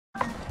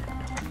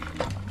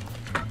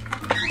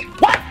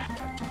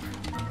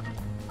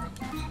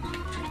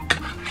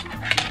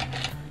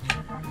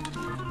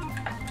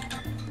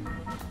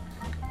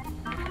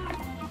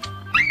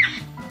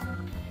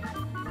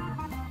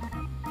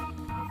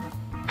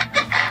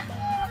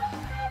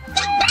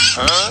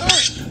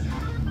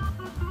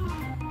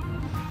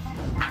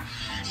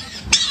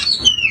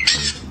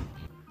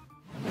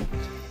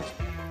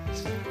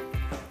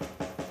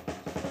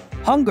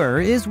Hunger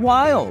is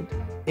wild.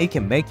 It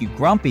can make you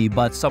grumpy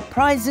but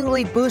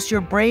surprisingly boost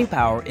your brain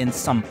power in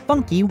some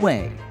funky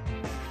way.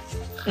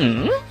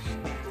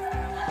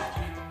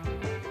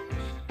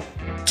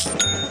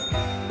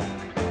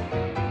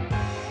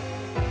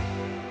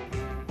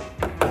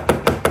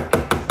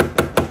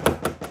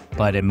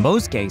 But in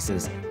most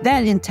cases,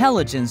 that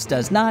intelligence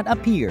does not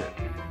appear.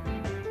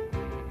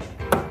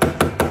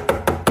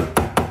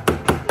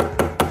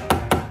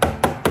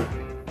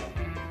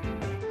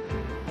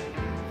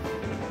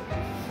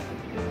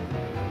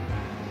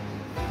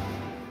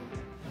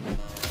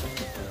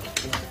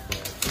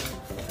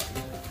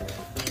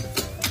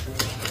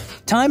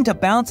 Time to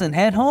bounce and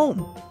head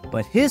home.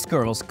 But his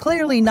girl's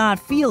clearly not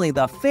feeling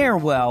the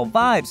farewell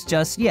vibes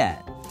just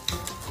yet.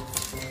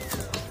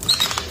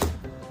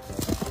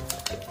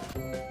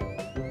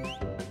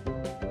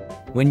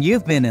 When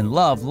you've been in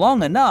love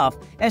long enough,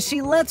 as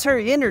she lets her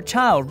inner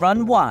child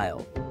run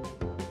wild.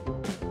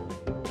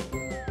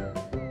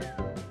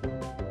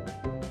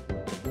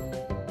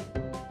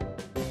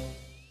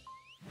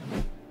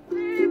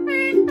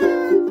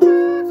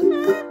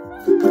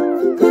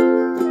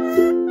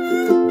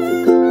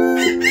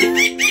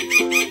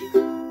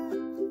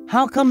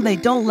 How come they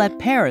don't let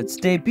parrots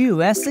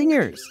debut as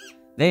singers?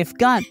 They've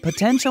got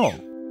potential.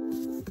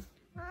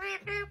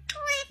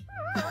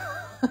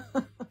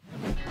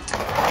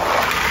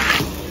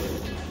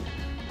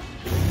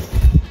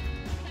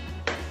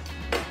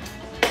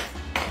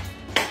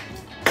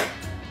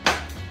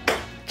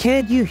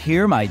 Can't you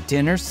hear my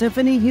dinner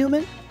symphony,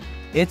 human?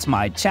 It's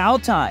my chow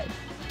time.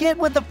 Get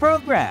with the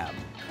program.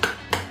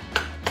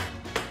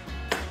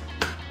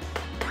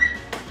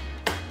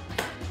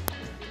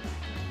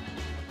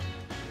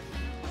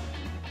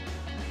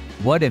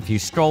 What if you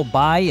stroll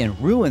by and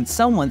ruin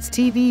someone's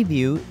TV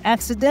view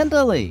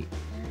accidentally?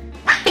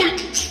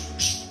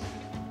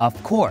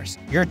 Of course,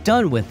 you're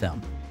done with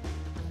them.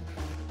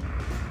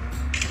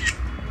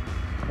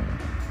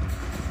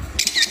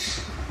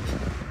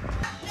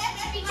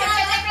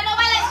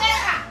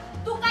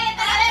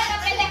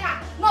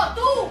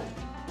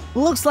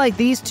 Looks like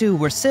these two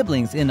were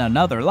siblings in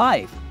another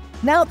life.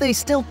 Now they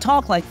still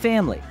talk like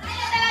family.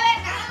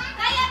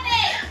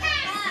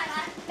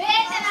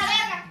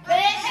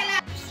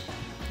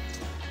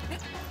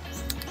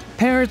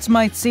 Parrots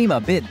might seem a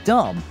bit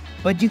dumb,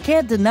 but you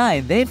can't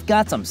deny they've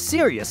got some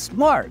serious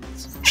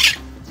smarts.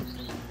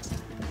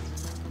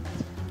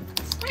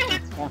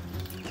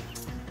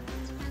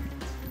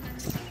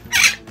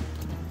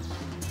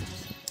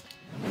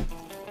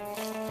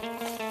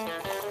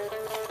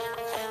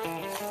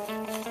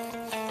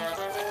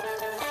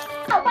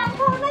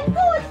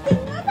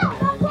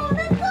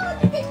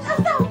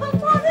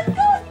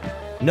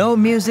 No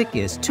music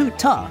is too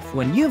tough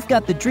when you've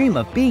got the dream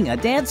of being a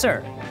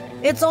dancer.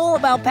 It's all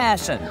about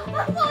passion.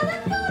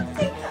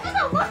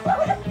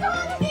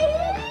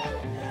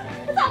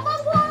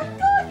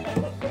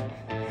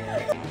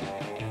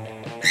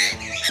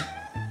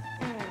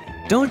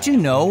 Don't you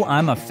know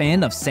I'm a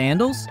fan of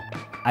sandals?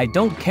 I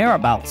don't care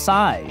about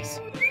size.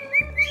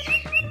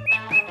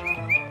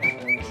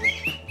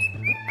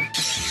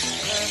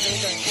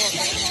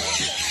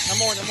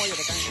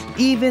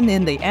 Even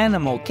in the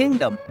animal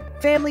kingdom,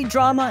 family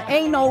drama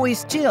ain't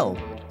always chill.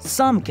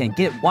 Some can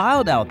get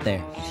wild out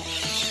there.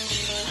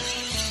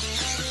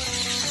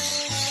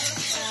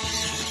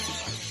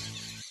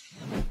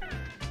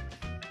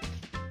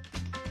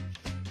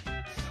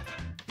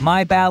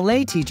 My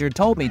ballet teacher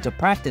told me to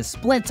practice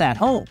splits at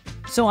home,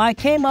 so I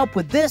came up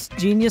with this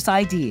genius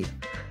idea.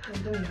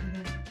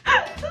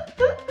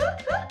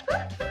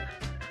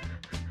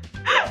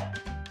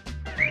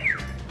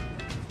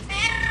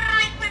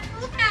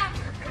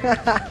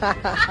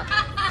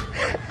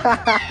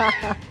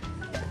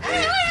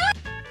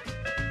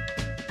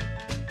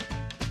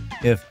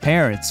 If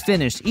parrots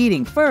finish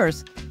eating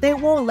first, they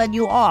won't let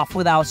you off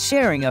without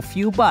sharing a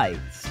few bites.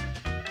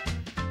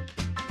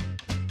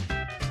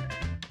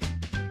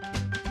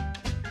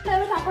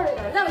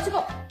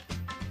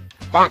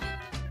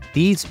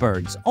 These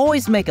birds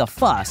always make a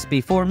fuss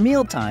before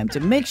mealtime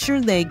to make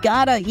sure they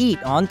gotta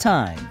eat on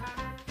time.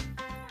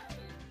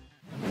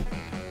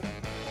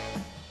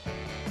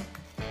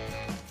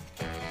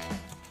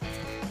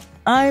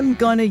 I'm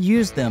gonna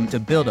use them to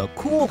build a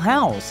cool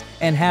house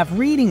and have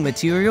reading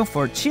material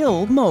for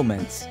chill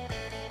moments.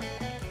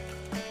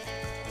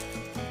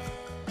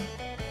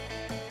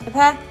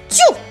 拍，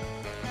咻，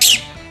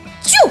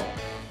咻，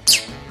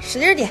使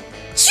劲点，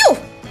咻，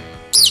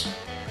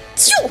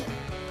咻，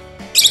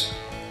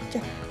这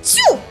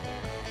咻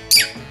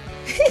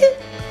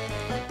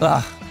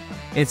，Ugh,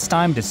 it's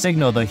time to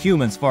signal the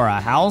humans for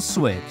a house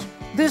switch.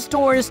 This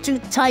door is too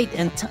tight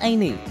and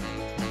tiny.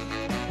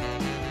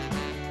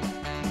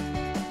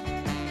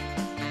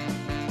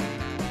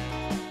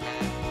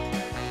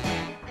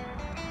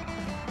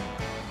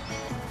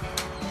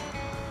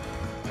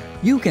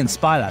 You can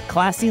spot a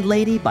classy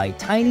lady by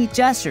tiny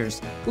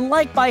gestures,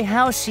 like by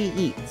how she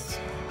eats.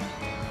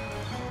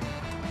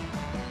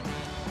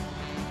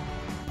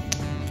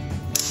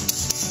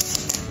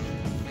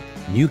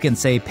 You can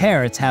say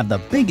parrots have the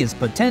biggest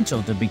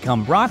potential to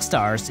become rock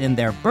stars in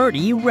their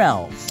birdie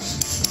realm.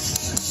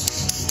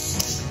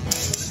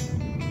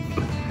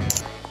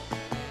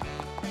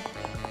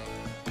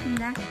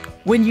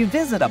 When you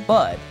visit a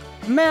bud,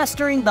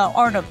 mastering the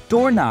art of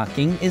door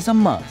knocking is a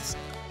must.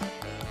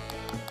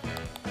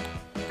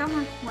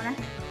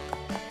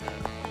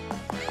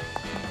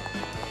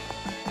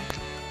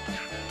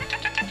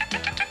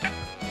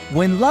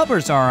 When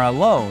lovers are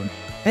alone,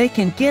 they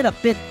can get a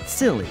bit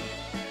silly.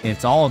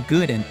 It's all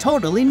good and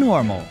totally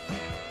normal.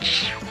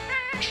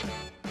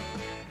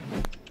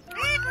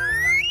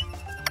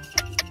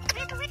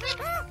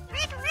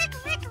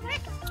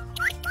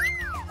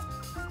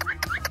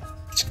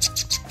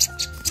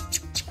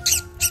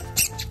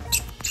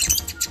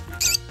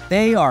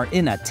 They are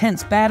in a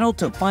tense battle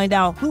to find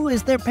out who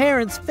is their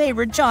parents'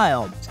 favorite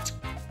child.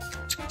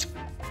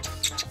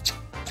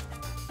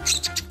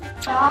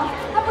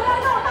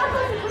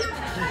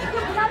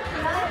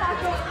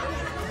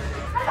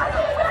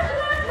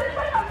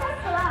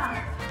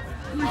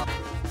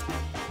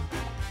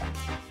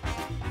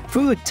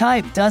 Food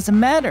type doesn't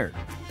matter.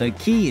 The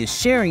key is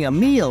sharing a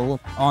meal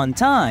on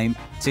time,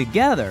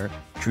 together,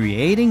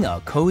 creating a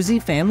cozy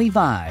family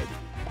vibe.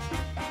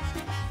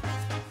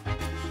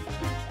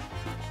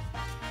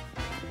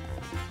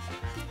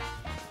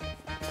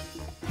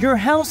 Your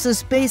house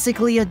is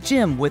basically a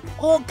gym with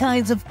all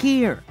kinds of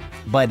gear,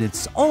 but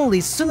it's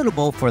only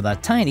suitable for the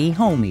tiny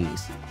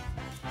homies.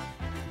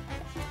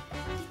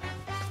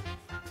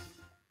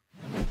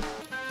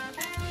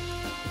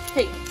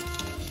 Hey.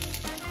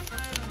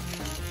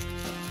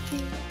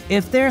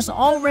 If there's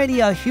already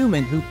a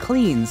human who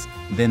cleans,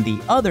 then the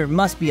other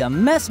must be a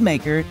mess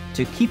maker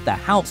to keep the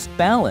house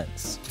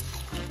balanced.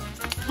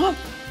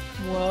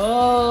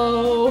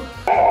 Whoa.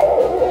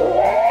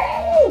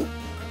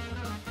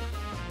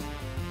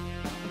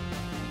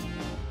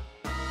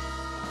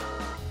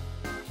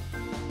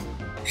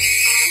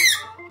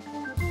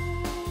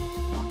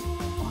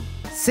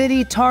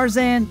 City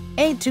Tarzan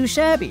ain't too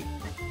shabby.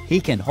 He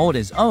can hold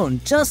his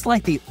own just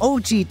like the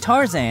OG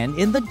Tarzan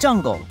in the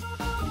jungle.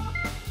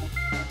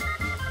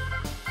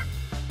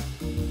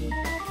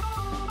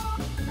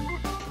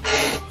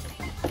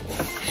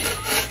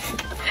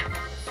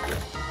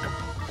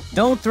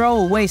 Don't throw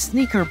away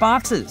sneaker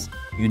boxes.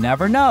 You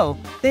never know,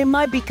 they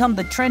might become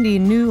the trendy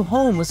new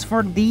homes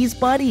for these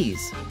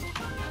buddies.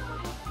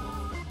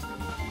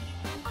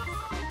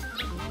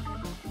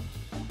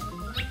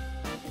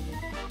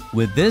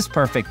 With this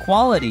perfect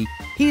quality,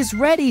 he's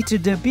ready to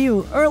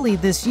debut early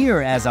this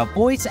year as a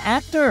voice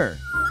actor.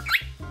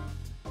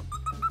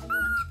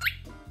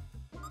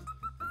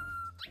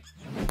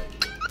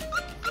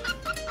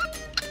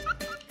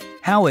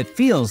 How it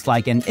feels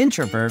like an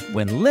introvert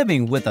when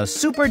living with a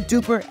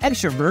super-duper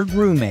extrovert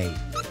roommate.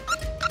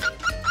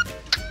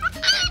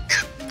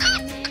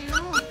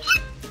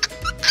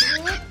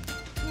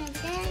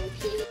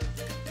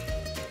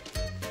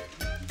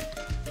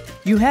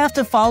 You have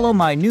to follow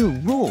my new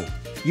rule.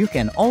 You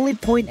can only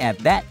point at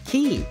that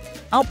key.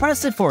 I'll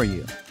press it for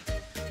you.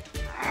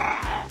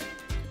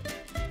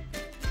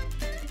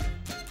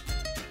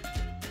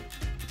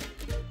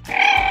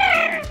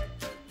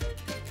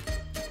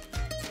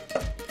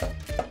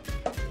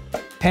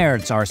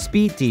 Parrots are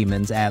speed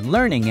demons at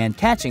learning and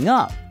catching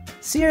up.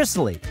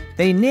 Seriously,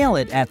 they nail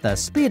it at the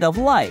speed of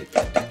light.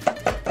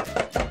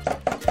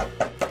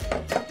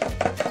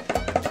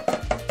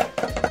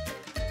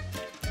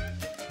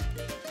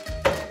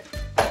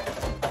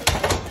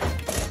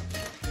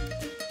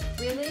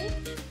 Really?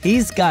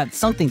 He's got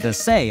something to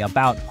say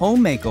about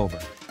home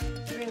makeover.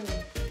 Really?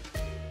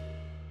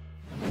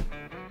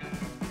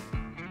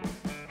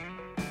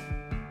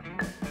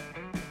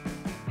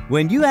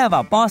 When you have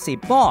a bossy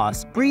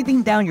boss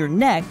breathing down your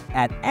neck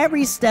at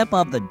every step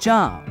of the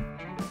job.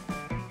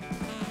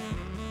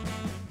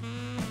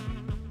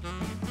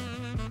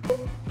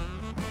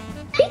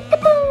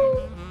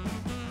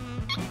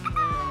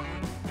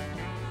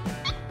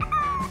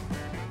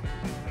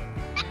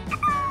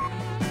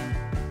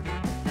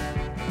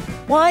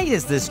 Why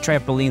is this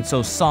trampoline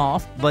so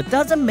soft but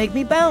doesn't make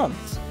me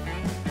bounce?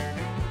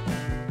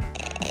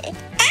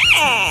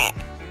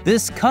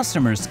 This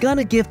customer's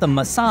gonna give the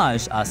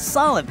massage a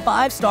solid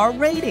 5-star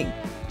rating.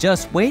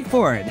 Just wait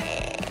for it.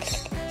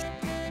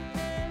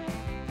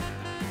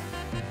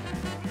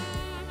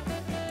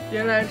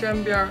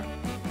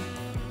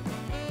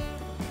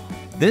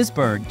 This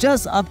bird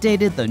just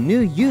updated the new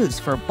use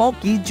for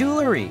bulky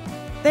jewelry.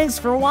 Thanks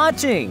for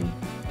watching!